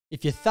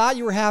If you thought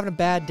you were having a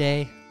bad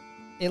day,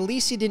 at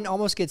least you didn't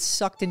almost get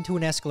sucked into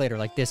an escalator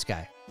like this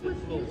guy. It's a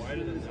little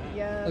wider than that.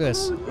 Yeah. Look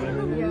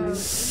at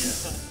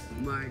this.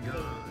 Oh my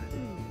god.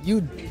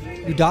 You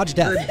dodged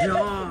death. The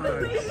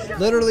dogs.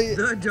 Literally.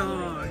 The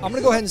dogs. I'm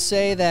gonna go ahead and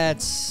say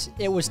that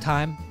it was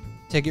time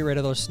to get rid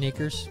of those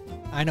sneakers.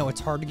 I know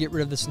it's hard to get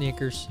rid of the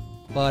sneakers,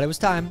 but it was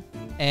time.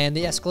 And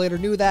the escalator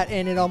knew that,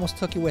 and it almost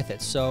took you with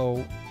it.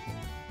 So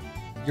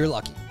you're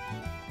lucky.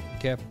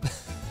 Okay.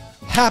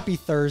 Happy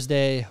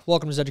Thursday.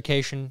 Welcome to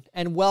Zeducation,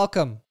 and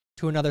welcome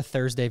to another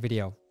Thursday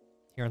video.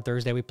 Here on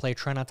Thursday, we play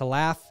Try Not to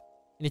Laugh.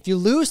 And if you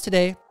lose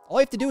today, all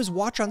you have to do is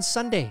watch on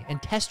Sunday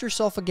and test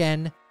yourself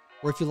again.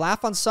 Or if you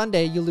laugh on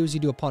Sunday, you lose, you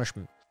do a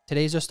punishment.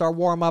 Today's just our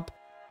warm-up.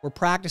 We're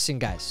practicing,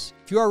 guys.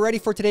 If you are ready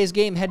for today's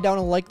game, head down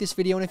and like this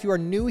video. And if you are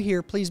new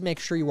here, please make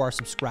sure you are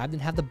subscribed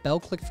and have the bell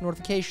clicked for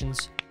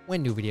notifications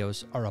when new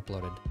videos are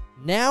uploaded.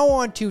 Now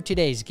on to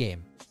today's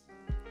game.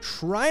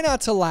 Try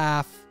not to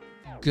laugh.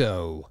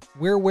 Go.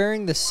 We're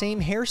wearing the same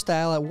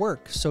hairstyle at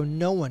work, so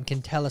no one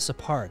can tell us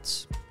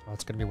apart. Oh,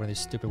 it's gonna be one of these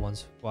stupid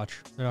ones. Watch.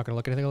 They're not gonna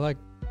look anything alike.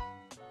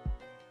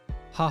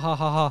 Ha ha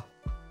ha ha.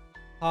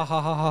 Ha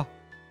ha ha ha.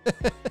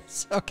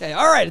 It's okay.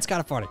 All right. It's kind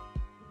of funny.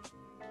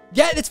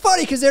 Yeah, it's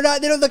funny because they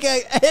don't look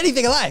at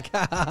anything alike.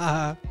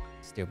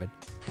 Stupid.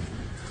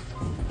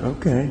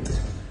 Okay.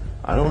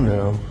 I don't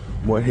know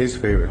what his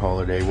favorite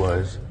holiday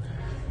was,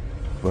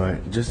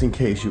 but just in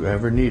case you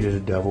ever needed a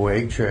devil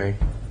egg tray,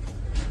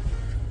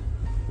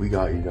 we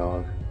got you,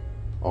 dog.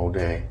 All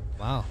day.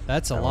 Wow,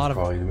 that's a That lot was of...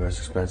 probably the most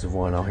expensive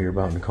one I'll hear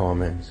about in the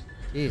comments.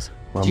 Jeez.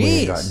 My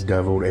man got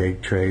deviled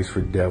egg trays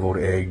for deviled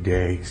egg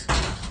days.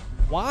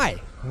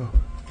 Why? Oh,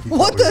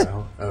 What the?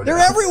 Oh, They're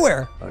no.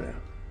 everywhere. Oh, no.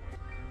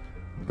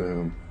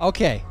 Boom.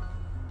 Okay.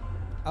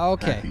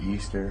 Okay. Happy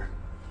Easter.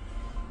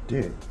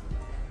 Dude.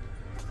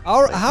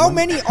 All right, how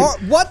many are...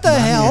 What the My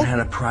hell? man had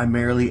a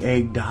primarily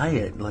egg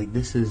diet. Like,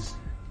 this is...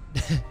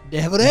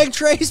 Deviled egg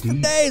trays for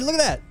days. Look at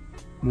that.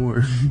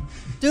 more.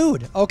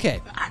 Dude, okay.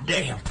 God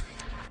damn.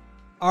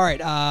 All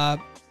right,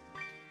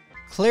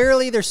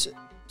 clearly there's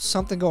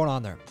something going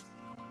on there.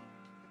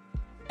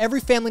 Every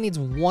family needs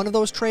one of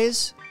those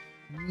trays,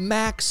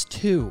 max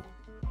 2,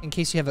 in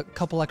case you have a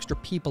couple extra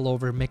people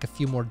over and make a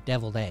few more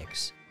deviled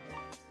eggs.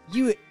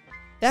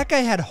 That guy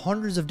had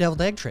hundreds of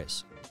deviled egg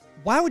trays.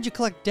 Why would you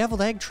collect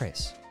deviled egg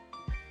trays?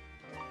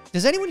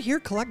 Does anyone here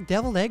collect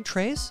deviled egg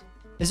trays?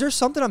 Is there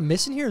something I'm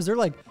missing here? Is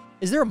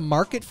there a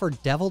market for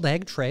deviled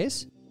egg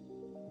trays?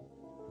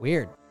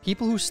 Weird.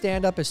 People who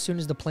stand up as soon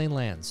as the plane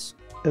lands.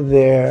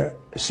 They're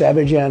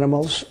savage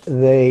animals.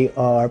 They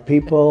are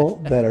people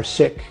that are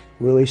sick,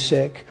 really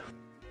sick.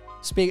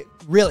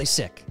 Really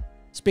sick.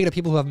 Speaking of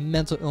people who have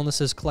mental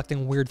illnesses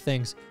collecting weird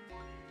things,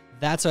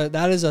 that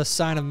is a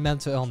sign of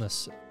mental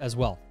illness as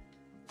well.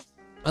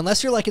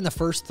 Unless you're like in the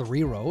first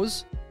 3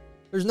 rows,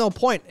 there's no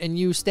point in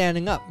you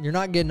standing up. You're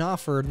not getting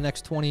off for the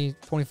next 20,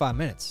 25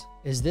 minutes.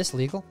 Is this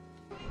legal?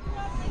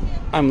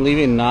 I'm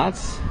leaving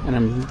Knott's and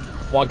I'm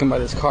walking by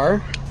this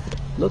car.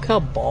 Look how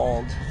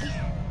bald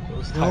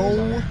those tires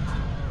No are.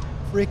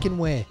 freaking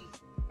way.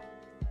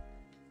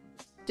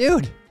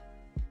 Dude.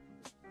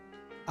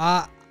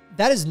 That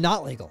is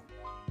not legal.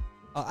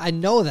 I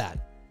know that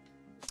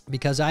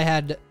because I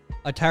had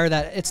a tire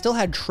that it still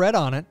had tread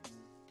on it,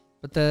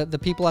 but the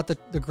people at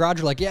the garage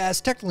are like, yeah,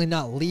 it's technically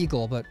not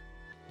legal, but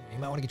you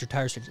might want to get your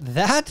tires changed.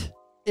 That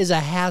is a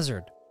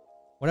hazard.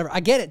 Whatever. I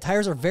get it.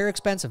 Tires are very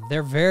expensive.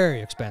 They're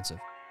very expensive.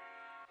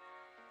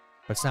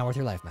 But it's not worth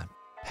your life, man.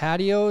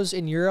 Patios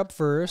in Europe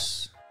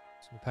versus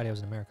some patios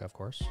in America, of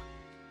course.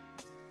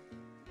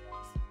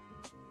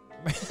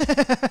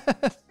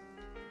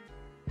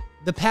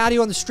 The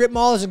patio on the strip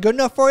mall isn't good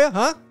enough for you,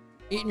 huh?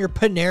 Eating your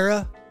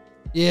Panera?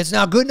 Yeah, it's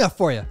not good enough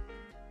for you.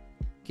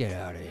 Get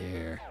out of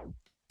here.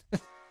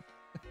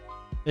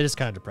 It is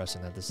kind of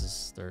depressing that this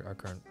is our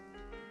current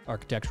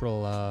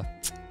architectural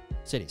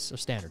cities or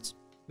standards.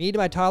 Meet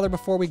my toddler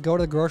before we go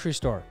to the grocery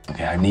store.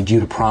 Okay, I need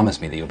you to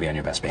promise me that you'll be on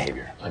your best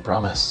behavior. I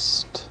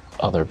promised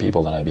other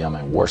people that I'd be on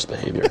my worst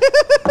behavior.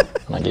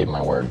 And I gave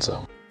my word,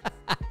 so.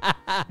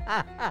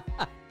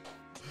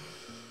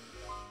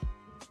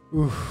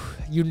 Oof.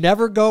 You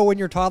never go when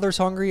your toddler's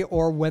hungry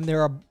or when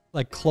they're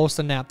like close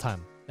to nap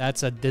time.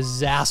 That's a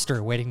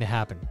disaster waiting to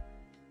happen.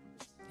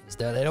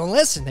 They don't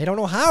listen. They don't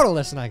know how to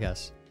listen, I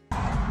guess. Oh,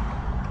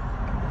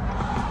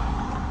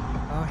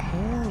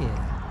 hell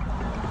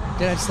yeah.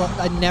 Dude,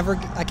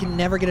 I can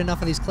never get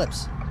enough of these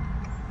clips.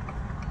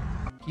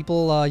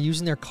 People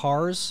using their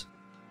cars.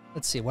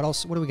 Let's see, what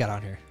else? What do we got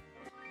on here?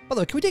 By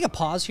the way, can we take a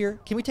pause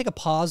here? Can we take a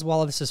pause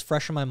while this is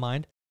fresh in my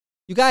mind?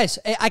 You guys,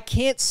 I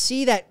can't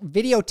see that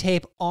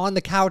videotape on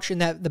the couch in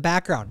the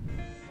background.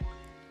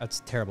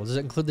 That's terrible. Does it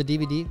include the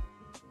DVD?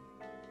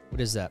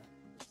 What is that?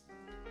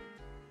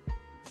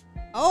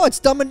 Oh, it's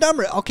Dumb and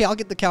Dumber. Okay, I'll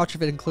get the couch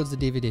if it includes the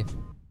DVD.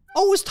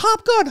 Oh, it was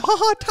Top Gun.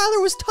 Haha,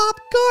 Tyler was Top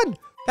Gun.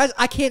 Guys,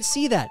 I can't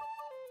see that.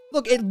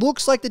 Look, it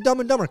looks like the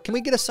Dumb and Dumber. Can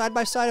we get a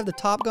side-by-side of the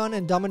Top Gun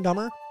and Dumb and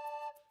Dumber?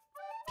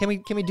 Can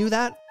we do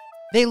that?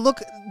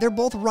 They're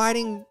both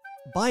riding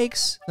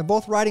bikes. They're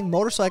both riding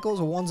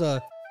motorcycles. One's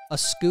a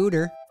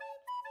scooter.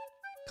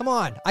 Come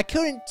on. I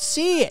couldn't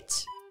see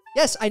it.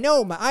 Yes, I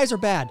know. My eyes are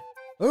bad.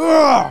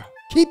 Ugh.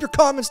 Keep your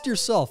comments to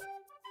yourself.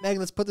 Megan,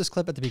 let's put this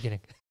clip at the beginning.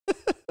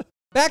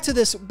 Back to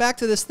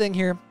this thing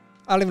here.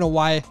 I don't even know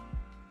why.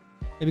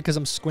 Maybe because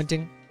I'm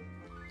squinting.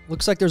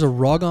 Looks like there's a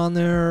rug on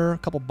there, a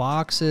couple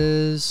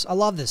boxes. I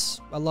love this.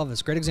 I love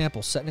this. Great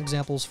example. Setting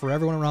examples for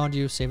everyone around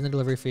you, saving the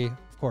delivery fee.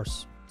 Of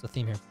course, it's a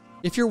theme here.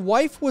 If your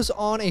wife was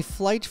on a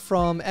flight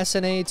from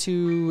SNA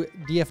to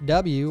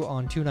DFW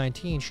on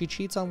 219, she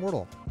cheats on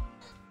Wordle.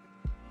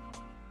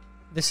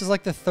 This is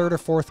like the third or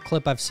fourth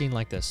clip I've seen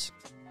like this.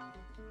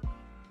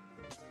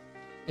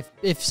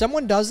 If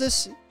someone does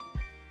this,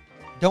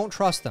 don't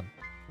trust them.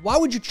 Why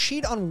would you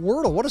cheat on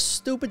Wordle? What a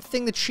stupid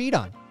thing to cheat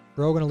on.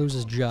 Bro gonna lose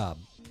his job.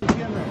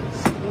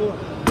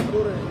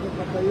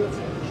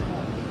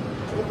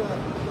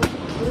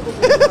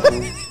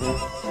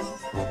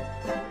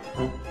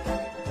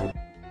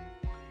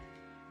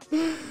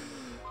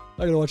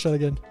 I gotta watch that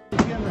again.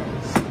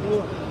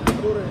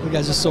 The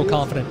guy's just so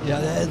confident.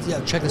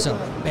 Yeah, check this out.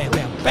 Bam,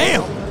 bam,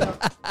 bam!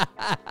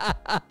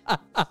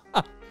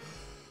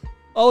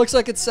 Oh, looks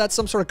like it's at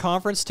some sort of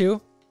conference,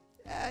 too.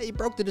 You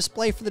broke the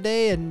display for the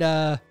day, and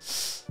I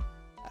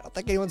don't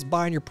think anyone's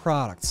buying your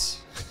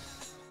products.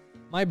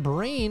 My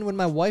brain when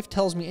my wife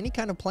tells me any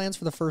kind of plans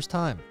for the first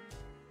time.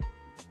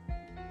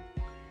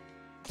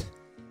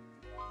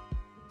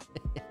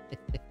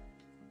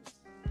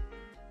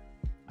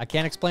 I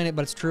can't explain it,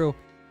 but it's true.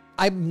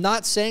 I'm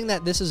not saying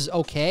that this is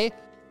okay.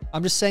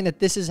 I'm just saying that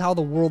this is how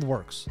the world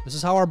works. This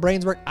is how our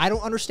brains work. I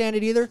don't understand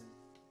it either,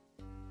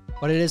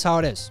 but it is how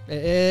it is. It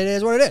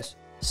is what it is.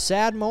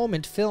 Sad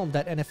moment filmed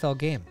at NFL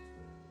game.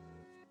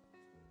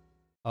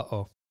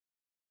 Uh-oh.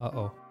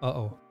 Uh-oh.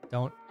 Uh-oh.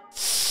 Don't.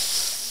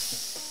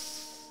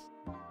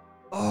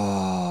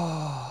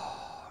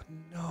 Oh,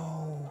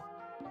 no.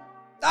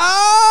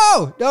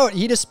 Oh! No,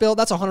 he just spilled.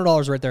 That's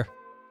 $100 right there.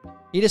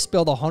 He just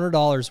spilled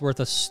 $100 worth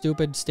of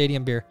stupid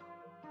stadium beer.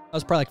 That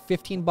was probably like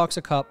 15 bucks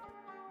a cup.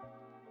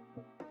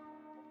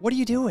 What are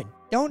you doing?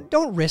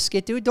 Don't risk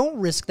it, dude. Don't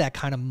risk that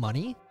kind of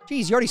money.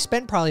 Jeez, you already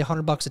spent probably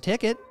 $100 a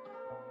ticket.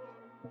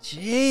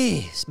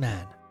 Jeez,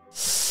 man.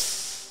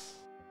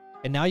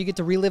 And now you get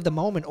to relive the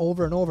moment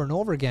over and over and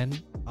over again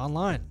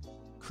online.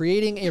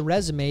 Creating a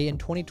resume in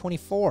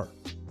 2024.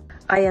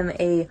 I am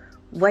a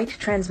white,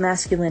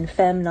 transmasculine,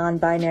 femme,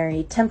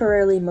 non-binary,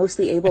 temporarily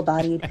mostly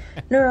able-bodied,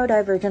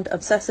 neurodivergent,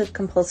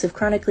 obsessive-compulsive,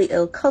 chronically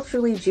ill,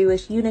 culturally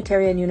Jewish,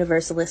 Unitarian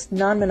Universalist,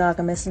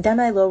 non-monogamous,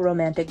 demi-low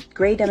romantic,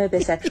 gray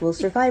demi-bisexual,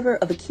 survivor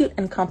of acute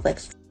and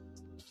complex.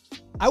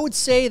 I would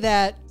say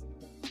that,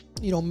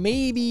 you know,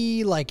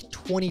 maybe like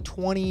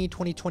 2020,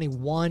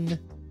 2021, a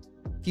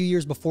few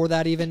years before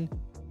that even,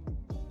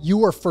 you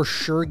were for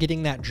sure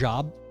getting that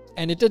job.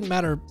 And it didn't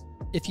matter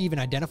if you even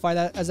identify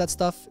that as that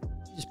stuff.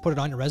 You just put it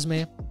on your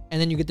resume and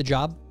then you get the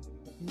job.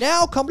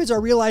 Now companies are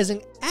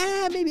realizing,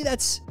 maybe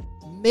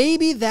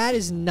that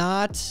is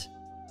not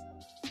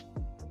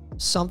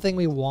something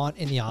we want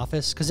in the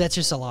office because that's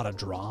just a lot of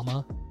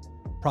drama,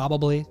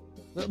 probably,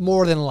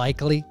 more than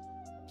likely.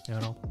 You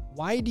know,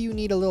 why do you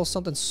need a little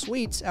something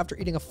sweet after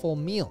eating a full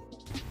meal?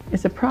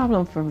 It's a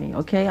problem for me,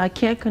 okay? I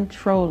can't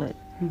control it,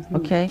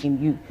 okay?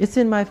 It's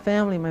in my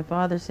family. My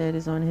father said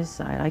it's on his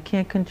side. I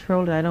can't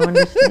control it. I don't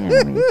understand.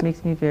 I mean, it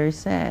makes me very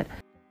sad.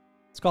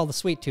 It's called the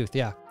sweet tooth,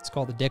 yeah. It's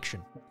called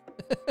addiction.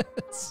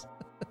 It's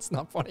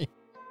not funny.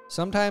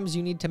 Sometimes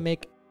you need to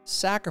make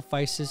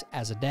sacrifices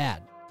as a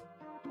dad.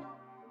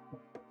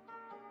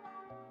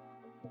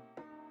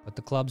 Put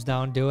the clubs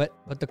down, do it.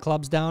 Put the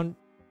clubs down.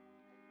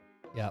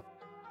 Yep.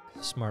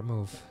 Smart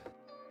move.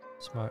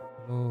 Smart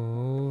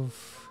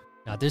move.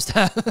 Not this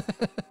time.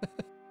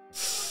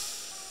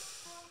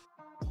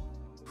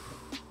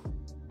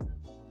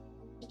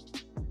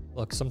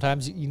 Look,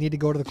 sometimes you need to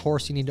go to the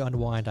course. You need to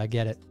unwind. I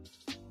get it.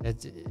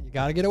 You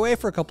got to get away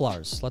for a couple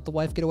hours. Let the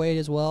wife get away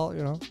as well,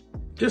 you know.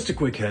 Just a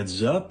quick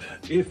heads up.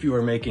 If you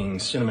are making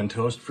cinnamon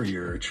toast for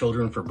your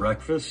children for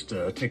breakfast,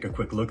 take a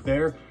quick look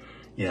there.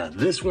 Yeah,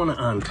 this one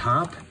on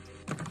top,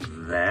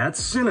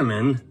 that's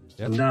cinnamon.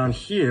 Yep. And down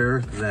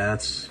here,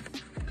 that's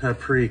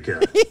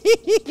paprika.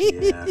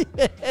 Yeah.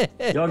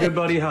 Y'all good,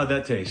 buddy? How'd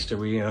that taste? Are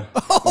we,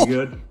 we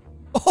good?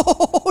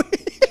 Oh.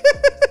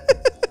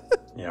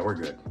 Yeah, we're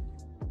good.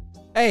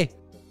 Hey,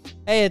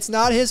 it's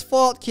not his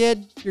fault,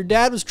 kid. Your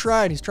dad was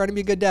trying. He's trying to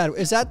be a good dad.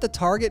 Is that the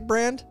Target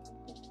brand?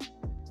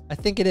 I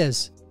think it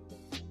is.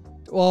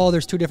 Oh,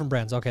 there's two different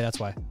brands. Okay, that's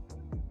why.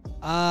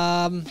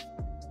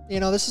 You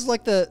know, this is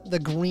like the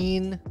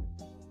green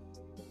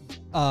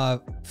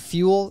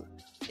fuel,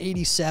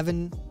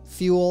 87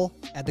 fuel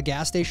at the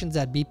gas stations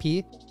at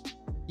BP.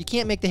 You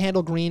can't make the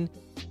handle green.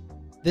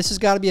 This has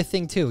got to be a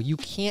thing too. You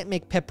can't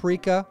make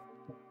paprika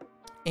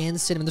and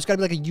cinnamon. There's got to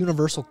be like a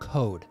universal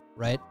code,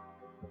 right?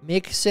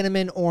 Make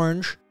cinnamon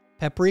orange.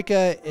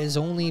 Paprika is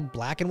only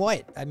black and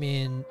white. I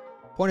mean,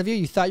 point of view,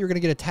 you thought you were going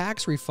to get a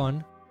tax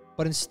refund,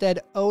 but instead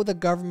owe the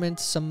government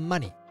some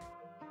money.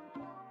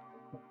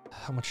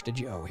 How much did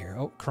you owe here?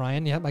 Oh,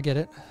 crying. Yep, I get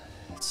it.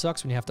 It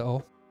sucks when you have to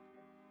owe.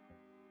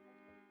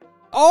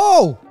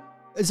 Oh!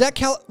 Is that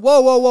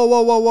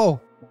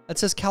whoa. That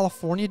says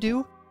California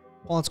due?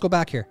 Well, let's go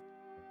back here.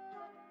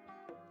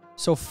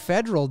 So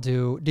federal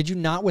due. Did you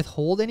not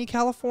withhold any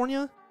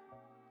California?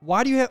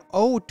 Why do you have...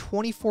 Oh,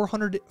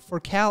 $2,400 for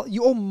Cal...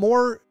 You owe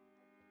more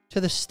to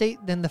the state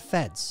than the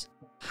feds.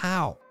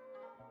 How?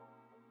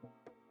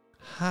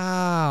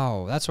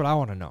 How? That's what I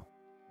want to know.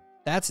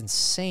 That's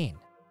insane.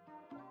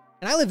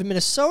 And I live in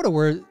Minnesota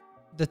where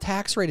the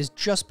tax rate is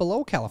just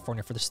below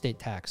California for the state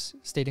tax,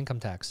 state income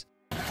tax.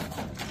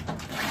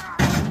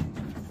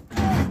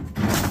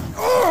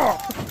 Oh!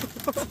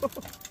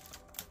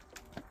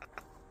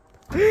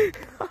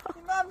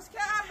 Mom's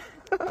cat.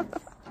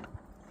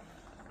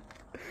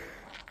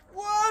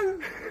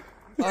 One.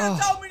 You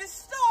told me to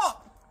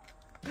stop.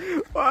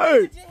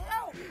 Why? Did you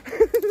help?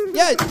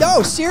 Yeah,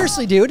 no,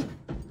 seriously, dude.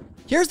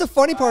 Here's the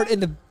funny part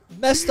and the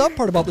messed up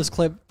part about this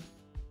clip.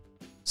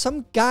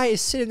 Some guy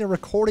is sitting there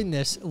recording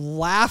this,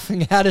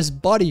 laughing at his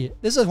buddy.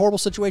 This is a horrible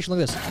situation.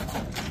 Look at this.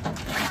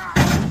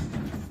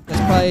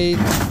 That's probably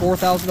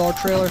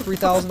 $4,000 trailer,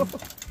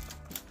 $3,000.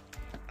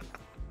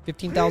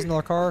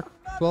 $15,000 car,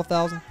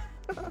 $12,000.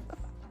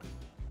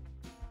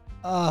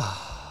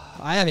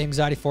 I have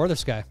anxiety for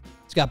this guy.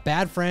 He's got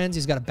bad friends.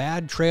 He's got a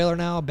bad trailer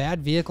now,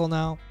 bad vehicle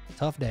now.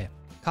 Tough day.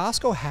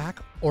 Costco hack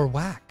or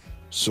whack?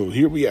 So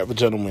here we have a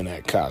gentleman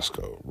at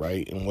Costco,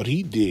 right? And what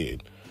he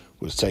did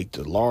was take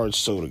the large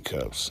soda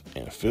cups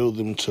and fill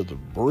them to the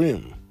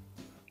brim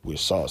with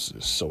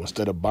sauces. So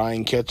instead of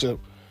buying ketchup,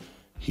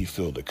 he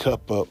filled the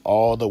cup up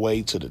all the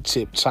way to the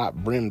top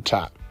brim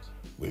top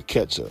with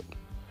ketchup.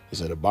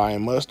 Instead of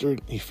buying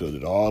mustard, he filled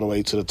it all the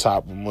way to the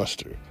top with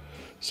mustard.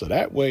 So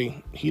that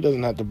way, he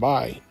doesn't have to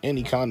buy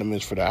any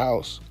condiments for the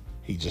house.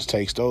 He just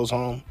takes those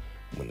home.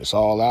 When it's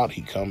all out,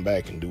 he come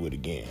back and do it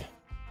again.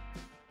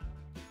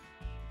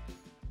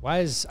 Why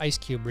is Ice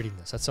Cube reading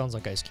this? That sounds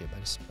like Ice Cube. I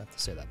just have to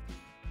say that.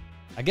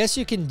 I guess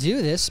you can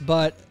do this,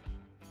 but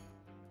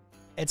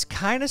it's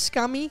kind of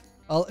scummy.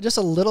 Just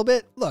a little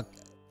bit. Look,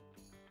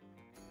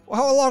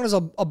 how long does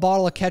a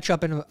bottle of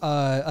ketchup and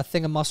a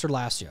thing of mustard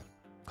last you?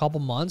 A couple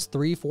months,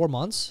 3-4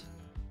 months?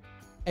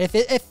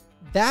 If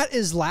that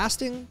is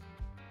lasting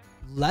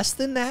less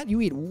than that,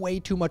 you eat way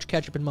too much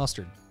ketchup and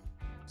mustard.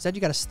 Instead,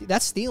 you gotta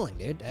that's stealing,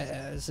 dude.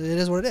 It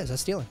is what it is.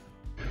 That's stealing.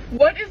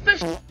 What is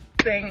the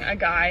thing a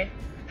guy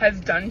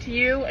has done to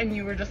you and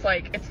you were just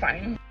like, it's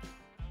fine?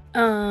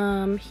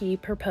 He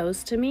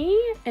proposed to me,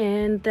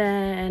 and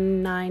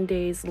then 9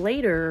 days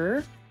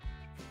later,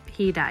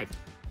 he died.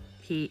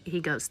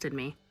 He ghosted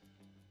me.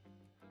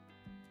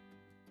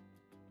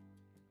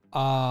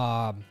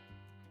 That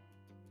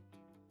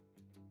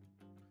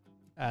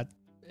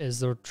is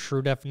the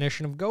true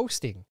definition of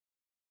ghosting.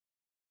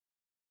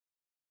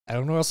 I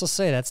don't know what else to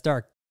say. That's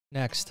dark.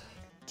 Next.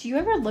 Do you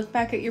ever look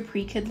back at your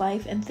pre-kid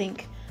life and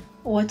think,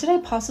 what did I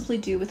possibly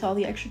do with all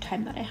the extra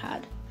time that I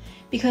had?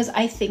 Because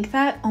I think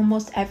that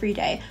almost every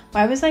day.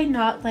 Why was I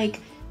not like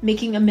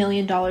making $1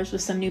 million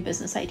with some new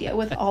business idea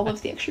with all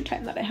of the extra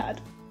time that I had?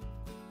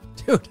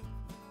 Dude,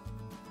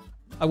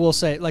 I will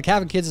say, like,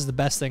 having kids is the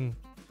best thing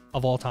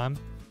of all time.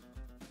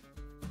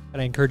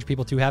 And I encourage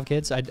people to have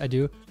kids. I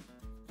do.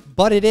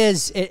 But it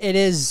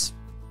is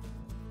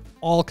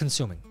all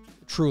consuming.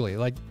 Truly.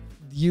 Like,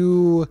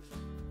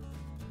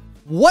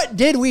 what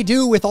did we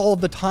do with all of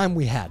the time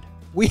we had?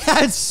 We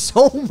had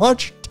so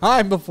much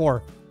time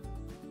before.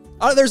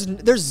 There's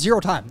zero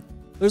time.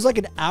 There's like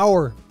an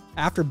hour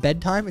after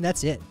bedtime, and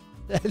that's it.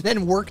 And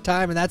then work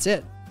time, and that's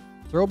it.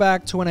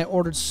 Throwback to when I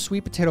ordered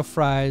sweet potato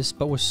fries,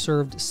 but was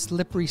served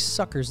slippery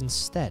suckers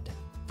instead.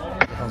 What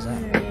the hell's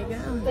that? There you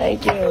go.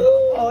 Thank you.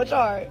 Oh, it's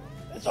all right.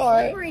 It's all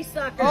right. Slippery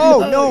sucker.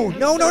 Oh, no.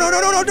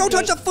 Don't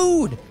touch the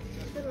food.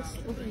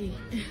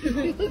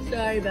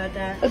 Sorry about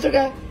that. That's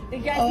okay. You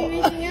guys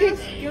need anything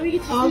else? You want me to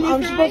get you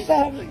I'm supposed to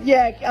have,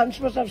 I'm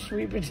supposed to have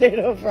sweet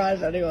potato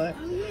fries anyway.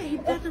 Oh yeah, you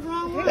got the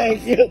wrong one.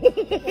 Thank you.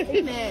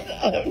 Hey,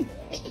 man.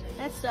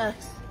 That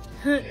sucks.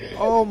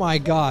 Oh my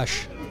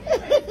gosh.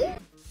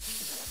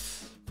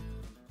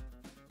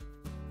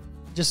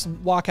 Just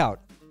walk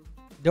out.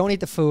 Don't eat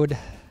the food.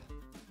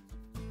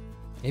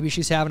 Maybe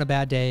she's having a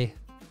bad day.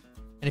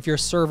 And if you're a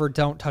server,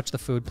 don't touch the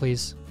food,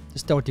 please.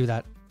 Just don't do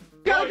that.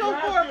 Gotta go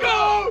for it.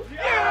 Go!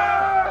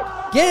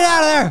 Yeah! Get it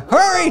out of there!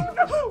 Hurry!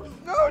 No!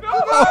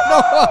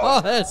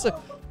 Oh no!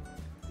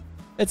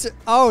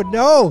 Oh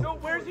no! No,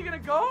 where's he gonna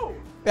go?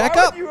 Back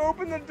Why up! would you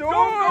open the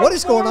door? What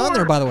is going on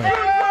there, by the way?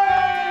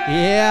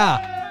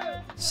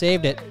 Yeah,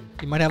 saved it.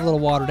 You might have a little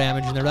water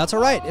damage in there. That's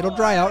all right. It'll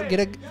dry out.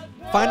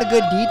 Find a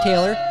good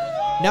detailer.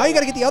 Now you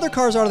got to get the other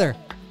cars out of there.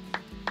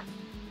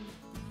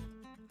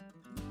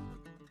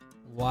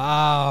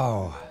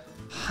 Wow.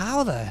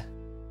 How the?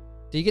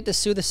 Do you get to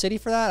sue the city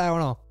for that? I don't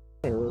know.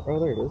 Oh,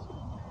 there it is.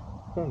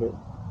 Found it.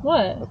 What?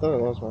 I thought I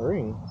lost my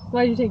ring.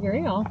 Why did you take your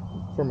ring off?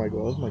 For my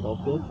gloves, my golf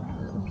gloves.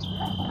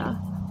 Yeah,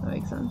 that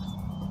makes sense.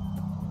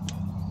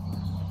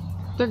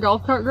 Is there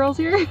golf cart girls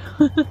here?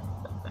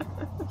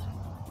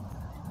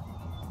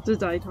 Does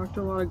Daddy talk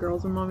to a lot of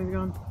girls when Mommy's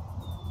gone?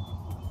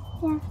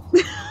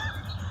 Yeah.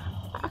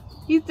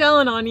 He's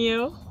telling on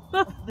you.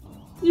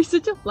 You're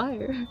such a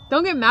liar.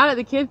 Don't get mad at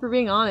the kid for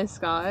being honest,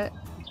 Scott.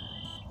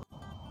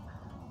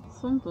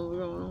 Something's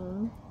going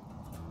on.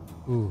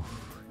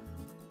 Oof.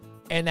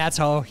 And that's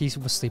how he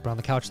was sleeping on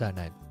the couch that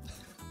night.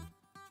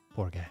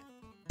 Poor guy.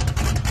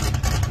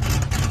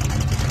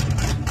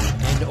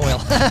 And oil.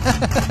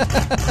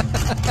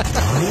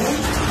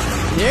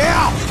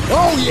 Yeah!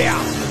 Oh yeah!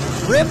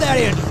 Rib that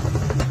in.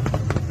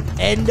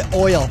 End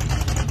oil.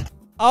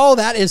 Oh,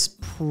 that is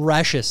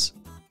precious.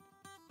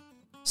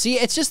 See,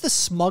 it's just the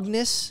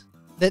smugness.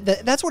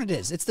 That's what it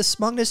is. It's the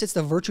smugness. It's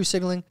the virtue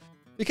signaling.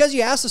 Because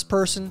you ask this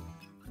person,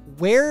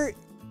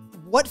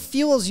 what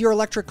fuels your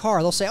electric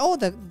car? They'll say, oh,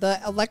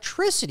 the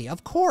electricity,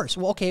 of course.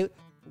 Well, okay,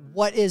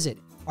 what is it?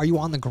 Are you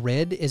on the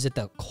grid? Is it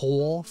the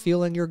coal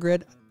fueling your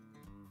grid?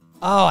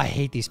 Oh, I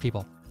hate these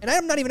people. And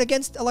I'm not even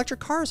against electric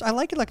cars. I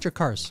like electric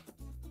cars.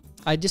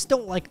 I just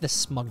don't like the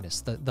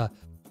smugness, the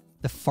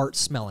fart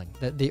smelling.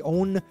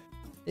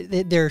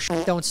 They're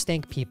don't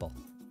stink people.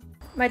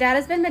 My dad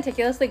has been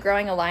meticulously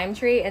growing a lime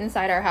tree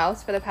inside our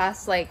house for the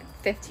past like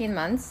 15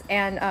 months.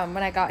 And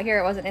when I got here,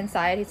 it wasn't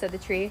inside. He said the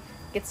tree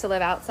gets to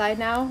live outside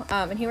now.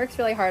 And he works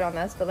really hard on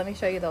this, but let me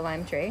show you the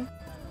lime tree.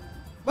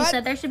 He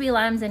said there should be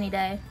limes any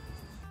day.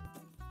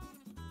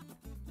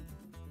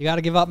 You got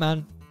to give up,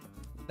 man.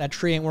 That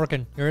tree ain't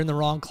working. You're in the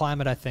wrong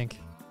climate, I think.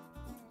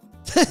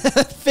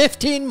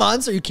 15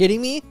 months? Are you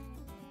kidding me?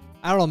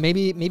 I don't know.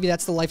 Maybe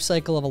that's the life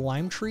cycle of a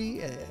lime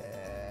tree.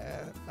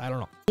 I don't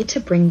know. We need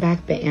to bring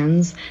back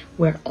bands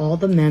where all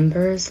the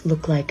members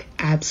look like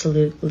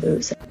absolute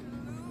losers.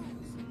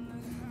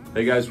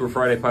 Hey guys, we're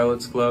Friday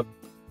Pilots Club.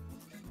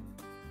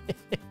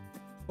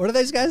 What are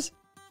these guys?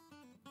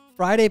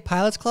 Friday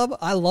Pilots Club?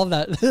 I love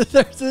that.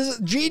 This is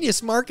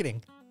genius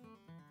marketing.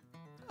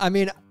 I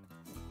mean,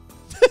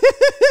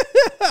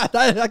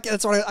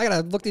 that's what I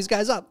gotta look these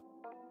guys up.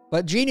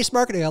 But genius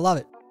marketing, I love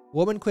it.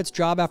 Woman quits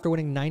job after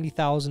winning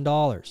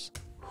 $90,000.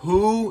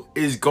 Who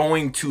is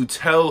going to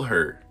tell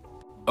her?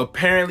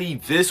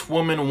 Apparently, this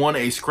woman won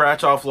a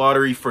scratch-off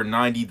lottery for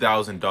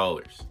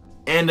 $90,000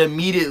 and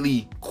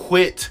immediately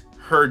quit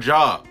her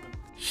job.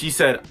 She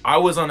said, I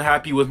was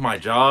unhappy with my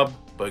job,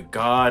 but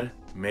God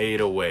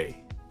made a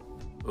way.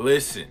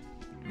 Listen,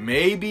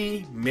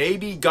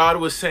 maybe God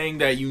was saying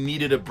that you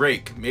needed a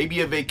break,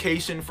 maybe a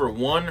vacation for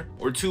 1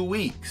 or 2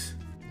 weeks.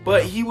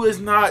 But he was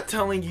not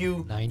telling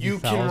you you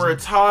can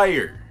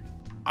retire.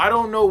 I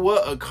don't know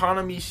what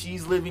economy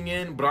she's living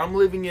in, but I'm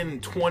living in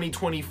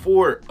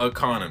 2024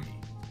 economy.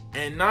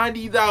 And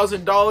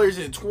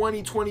 $90,000 in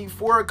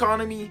 2024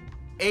 economy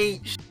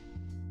ain't sh**.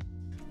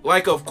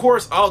 Like, of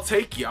course, I'll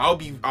take you.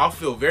 I'll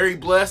feel very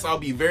blessed. I'll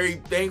be very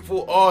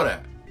thankful, all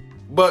that.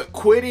 But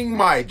quitting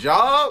my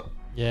job?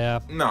 Yeah.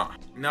 Nah.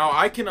 Now,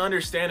 I can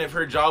understand if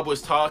her job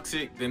was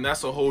toxic, then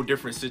that's a whole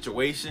different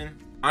situation.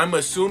 I'm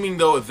assuming,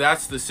 though, if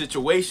that's the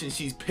situation,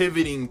 she's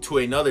pivoting to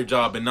another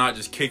job and not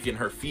just kicking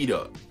her feet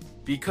up.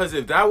 Because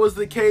if that was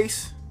the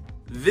case,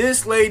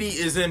 this lady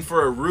is in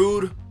for a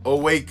rude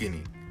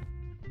awakening.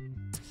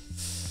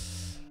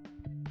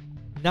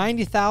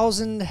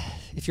 90,000,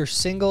 if you're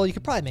single, you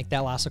could probably make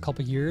that last a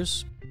couple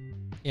years.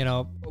 You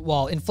know,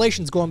 well,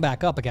 inflation's going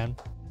back up again.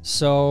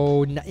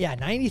 So, yeah,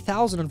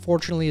 90,000,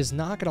 unfortunately, is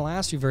not going to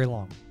last you very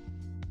long.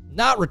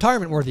 Not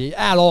retirement worthy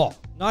at all.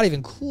 Not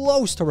even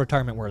close to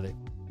retirement worthy.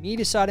 Me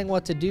deciding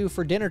what to do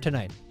for dinner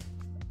tonight.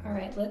 All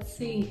right, let's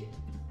see.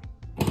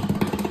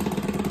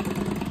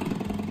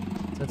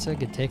 That's a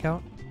good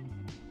takeout.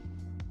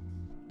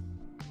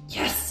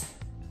 Yes.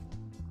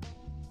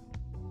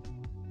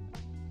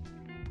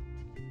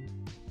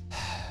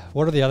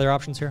 What are the other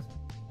options here?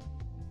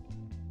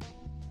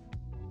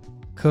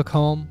 Cook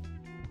home.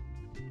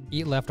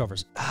 Eat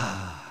leftovers.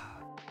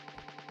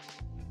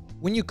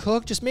 When you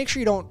cook, just make sure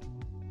you don't,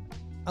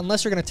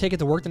 unless you're going to take it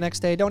to work the next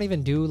day, don't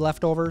even do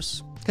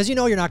leftovers. Because you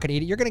know you're not going to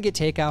eat it. You're going to get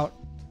takeout.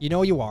 You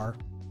know you are.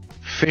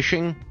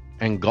 Fishing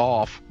and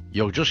golf,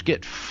 you'll just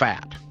get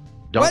fat.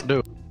 Don't do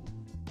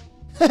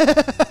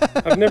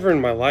it. I've never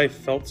in my life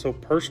felt so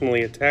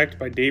personally attacked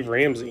by Dave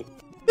Ramsey.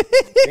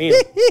 Damn.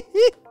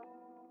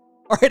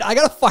 All right, I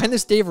got to find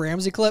this Dave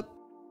Ramsey clip.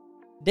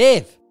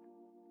 Dave,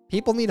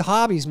 people need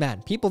hobbies,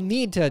 man. People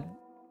need to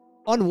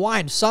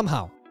unwind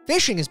somehow.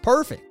 Fishing is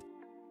perfect.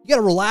 You got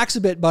to relax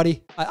a bit,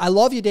 buddy. I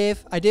love you,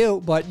 Dave. I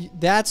do, but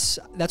that's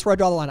where I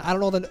draw the line. I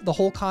don't know the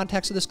whole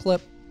context of this clip,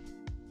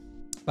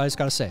 but I just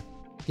got to say,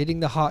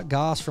 getting the hot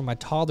goss from my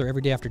toddler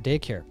every day after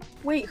daycare.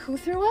 Wait, who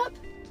threw up?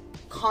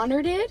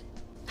 Connor did?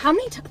 How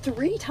many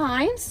 3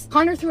 times?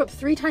 Connor threw up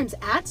 3 times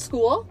at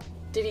school.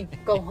 Did he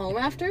go home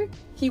after?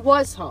 He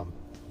was home.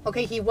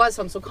 Okay, he was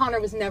home, so Connor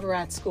was never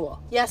at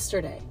school.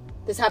 Yesterday.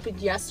 This happened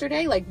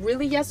yesterday? Like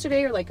really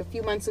yesterday or like a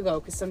few months ago?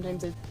 Because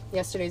sometimes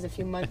yesterday's a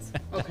few months.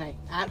 Okay,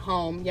 at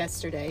home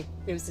yesterday.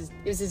 It was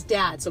his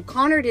dad. So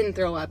Connor didn't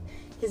throw up.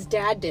 His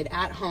dad did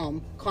at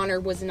home.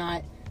 Connor was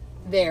not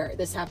there.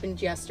 This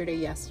happened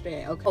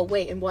yesterday. Okay. Oh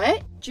wait, and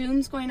what?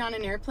 June's going on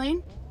an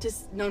airplane?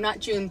 No, not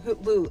June.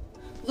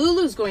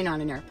 Lulu's going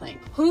on an airplane.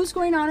 Who's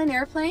going on an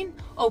airplane?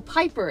 Oh,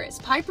 Piper is.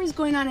 Piper's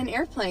going on an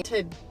airplane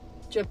to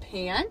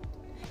Japan?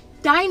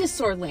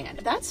 Dinosaur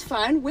Land. That's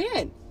fun.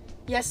 When?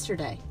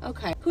 Yesterday.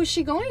 Okay. Who's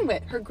she going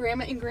with? Her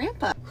grandma and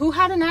grandpa. Who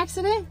had an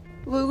accident?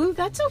 Lulu,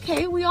 that's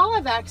okay. We all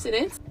have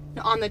accidents.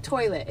 On the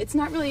toilet. It's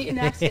not really an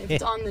accident.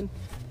 It's on the...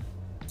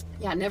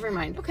 Yeah, never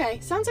mind. Okay,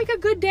 sounds like a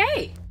good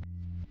day.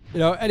 You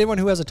know, anyone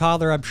who has a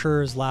toddler, I'm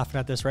sure, is laughing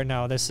at this right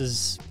now. This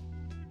is...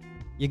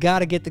 You got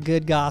to get the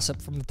good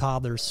gossip from the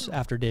toddlers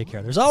after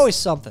daycare. There's always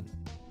something.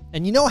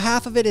 And you know,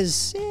 half of it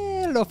is...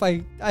 I don't know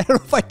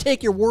if I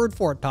take your word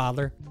for it,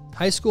 toddler.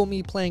 High school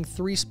me playing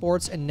 3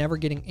 sports and never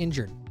getting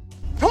injured.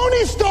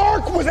 Tony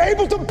Stark was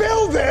able to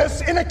build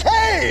this in a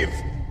cave!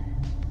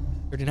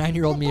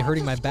 39-year-old me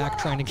hurting my back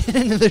trying to get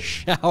into the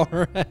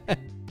shower. It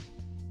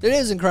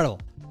is incredible.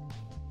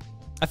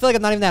 I feel like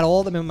I'm not even that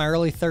old. I'm in my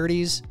early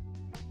 30s.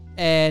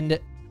 And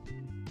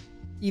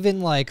even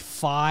like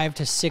 5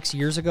 to 6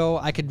 years ago,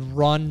 I could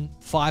run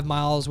 5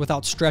 miles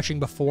without stretching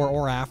before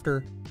or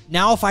after.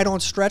 Now, if I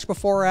don't stretch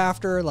before or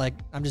after, like,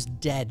 I'm just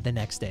dead the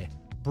next day.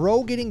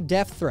 Bro getting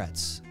death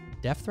threats.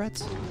 Death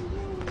threats?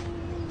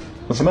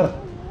 What's the matter?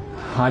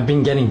 I've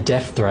been getting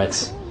death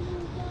threats.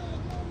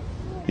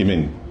 You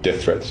mean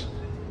death threats?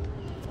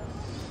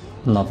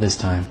 Not this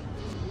time.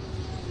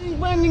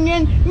 Running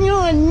in, you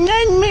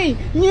undone me!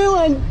 You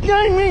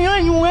undone me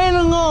on your way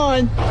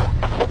along!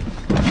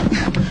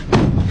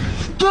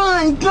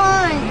 Done!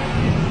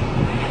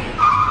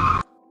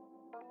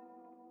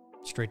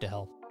 Straight to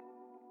hell.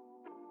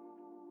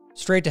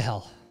 Straight to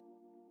hell.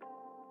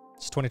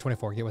 It's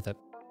 2024. Get with it.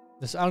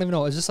 This, I don't even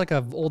know. Is this like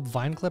an old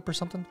Vine clip or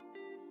something?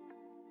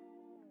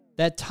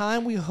 That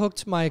time we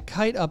hooked my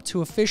kite up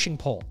to a fishing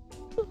pole.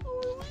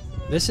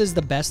 This is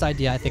the best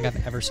idea I think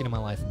I've ever seen in my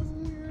life.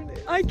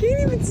 I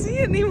can't even see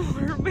it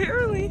anymore,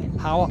 barely.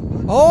 How?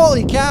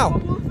 Holy cow!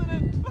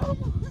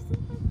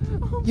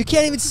 You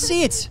can't even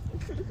see it!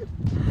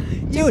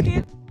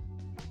 Dude,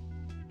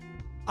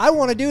 I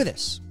want to do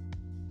this.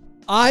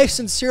 I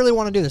sincerely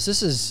want to do this.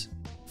 This is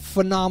a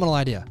phenomenal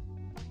idea.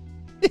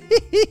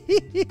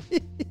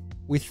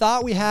 We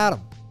thought we had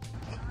him.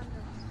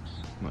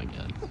 Oh my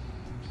God.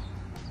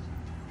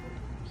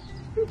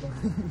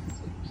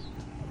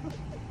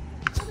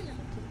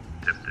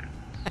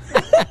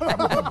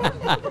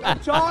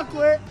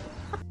 Chocolate.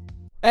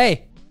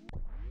 Hey,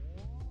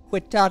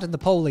 quit talking to the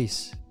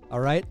police, all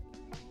right?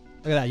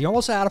 Look at that. You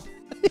almost had him.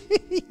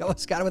 You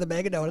almost got him with a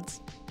bag of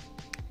donuts.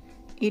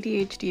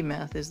 ADHD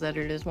math is that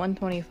it is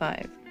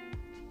 1:25,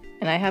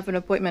 and I have an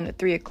appointment at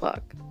 3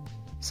 o'clock.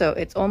 So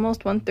it's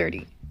almost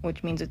 1:30,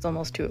 which means it's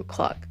almost 2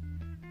 o'clock.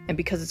 And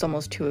because it's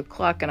almost 2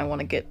 o'clock and I want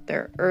to get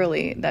there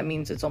early, that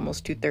means it's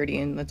almost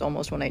 2:30 and that's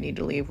almost when I need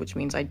to leave, which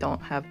means I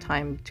don't have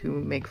time to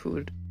make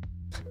food.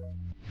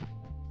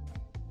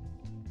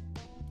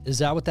 Is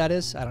that what that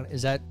is?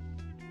 Is that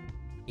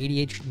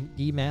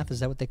ADHD math? Is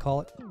that what they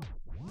call it?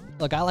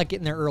 Look, I like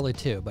getting there early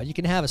too, but you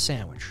can have a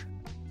sandwich.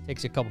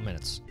 Takes you a couple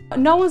minutes.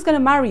 No one's gonna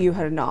marry you,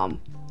 harnaam.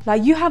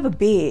 Like, you have a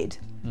beard.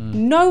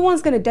 No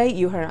one's gonna date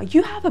you, harnaam.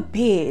 You have a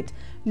beard.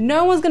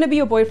 No one's gonna be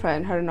your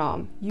boyfriend,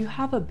 harnaam. You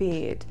have a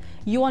beard.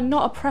 You are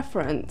not a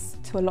preference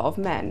to a lot of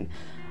men.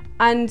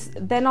 And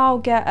then I'll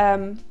get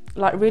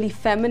like really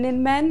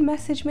feminine men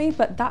message me,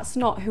 but that's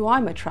not who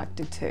I'm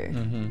attracted to.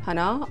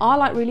 Hannah, I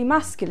like really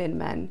masculine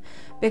men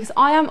because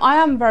I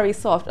am very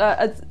soft.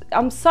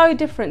 I'm so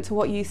different to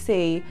what you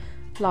see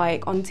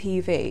like on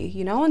TV,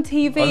 you know, on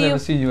TV. I've never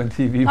seen you on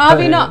TV. I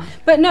mean, not,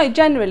 but no,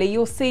 generally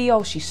you'll see,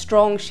 oh, she's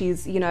strong,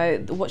 she's, you know,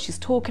 what she's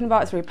talking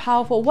about is very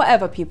powerful,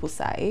 whatever people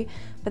say.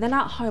 But then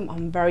at home,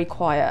 I'm very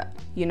quiet,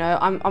 you know,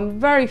 I'm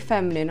very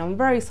feminine, I'm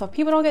very soft.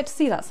 People don't get to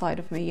see that side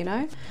of me, you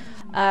know.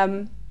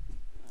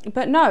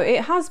 But no,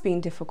 it has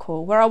been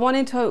difficult. Where I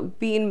wanted to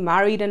be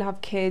married and have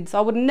kids,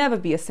 I would never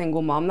be a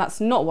single mom. That's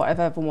not what I've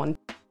ever wanted.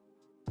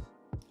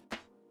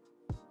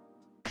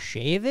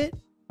 Shave it?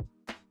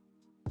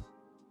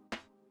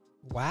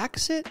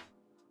 Wax it?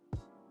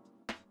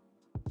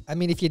 I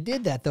mean, if you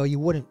did that though,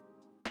 you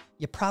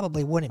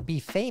probably wouldn't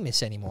be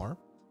famous anymore.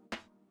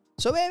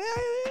 So I'm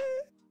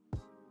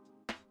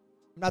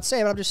not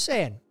saying, but I'm just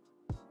saying.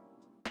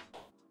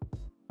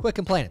 Quit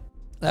complaining.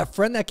 That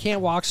friend that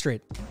can't walk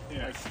straight.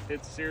 Yeah,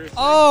 it's seriously.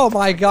 Oh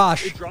my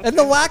gosh. And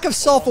the lack of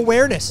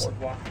self-awareness.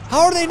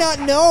 How do they not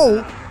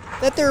know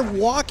that they're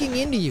walking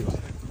into you?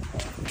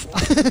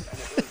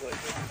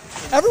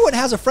 Everyone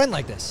has a friend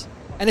like this.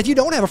 And if you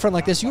don't have a friend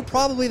like this, you're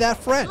probably that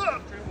friend.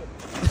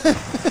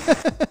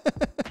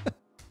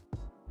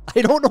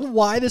 I don't know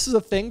why this is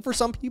a thing for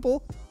some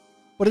people,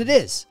 but it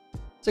is.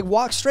 It's like,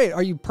 walk straight.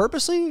 Are you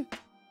purposely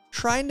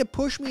trying to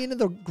push me into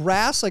the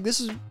grass? Like, this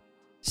is...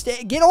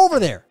 get over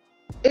there.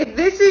 If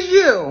this is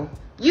you,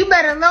 you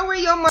better lower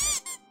your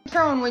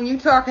tone when you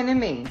talking to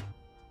me.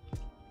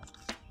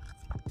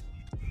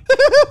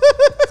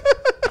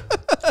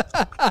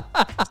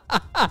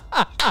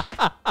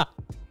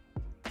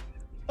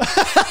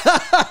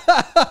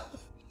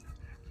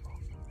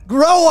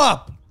 Grow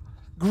up.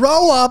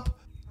 Grow up.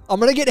 I'm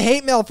going to get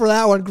hate mail for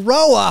that one.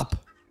 Grow up.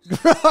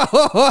 Grow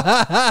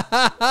up.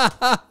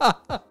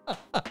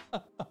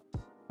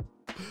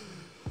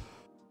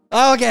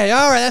 Okay,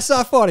 all right, that's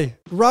not funny.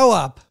 Grow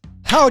up.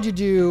 How would you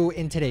do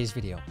in today's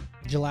video?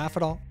 Did you laugh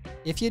at all?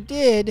 If you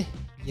did,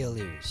 you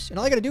lose. And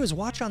all you gotta do is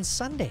watch on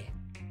Sunday,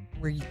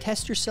 where you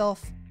test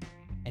yourself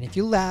And if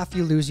you laugh,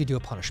 you lose, you do a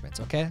punishment,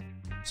 okay?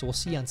 So we'll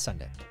see you on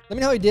Sunday. Let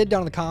me know how you did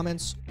down in the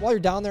comments. While you're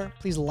down there,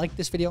 please like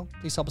this video.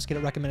 Please help us get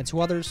it recommended to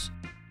others.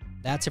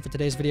 That's it for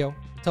today's video.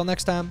 Until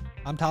next time,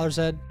 I'm Tyler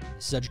Zed.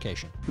 This is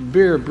Education. The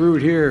beer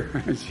brewed here,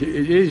 it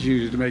is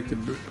used to make the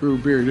brew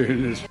beer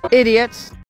in this. Idiots.